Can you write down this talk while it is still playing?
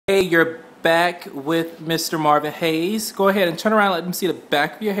Hey, you're back with Mr. Marvin Hayes. Go ahead and turn around and let them see the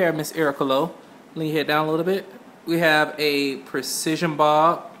back of your hair, Miss Erica Lowe. Lean your head down a little bit. We have a precision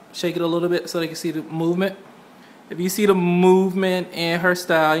bob. Shake it a little bit so they can see the movement. If you see the movement in her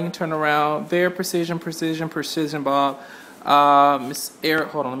style, you can turn around. Very precision bob. Miss Eric,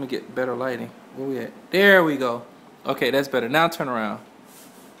 hold on, let me get better lighting. Where we at? There we go. Okay, that's better. Now turn around.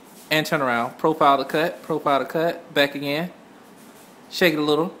 And turn around. Profile to cut. Back again. Shake it a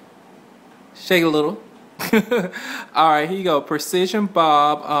little. Shake it a little. All right, here you go. Precision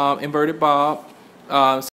bob, inverted bob.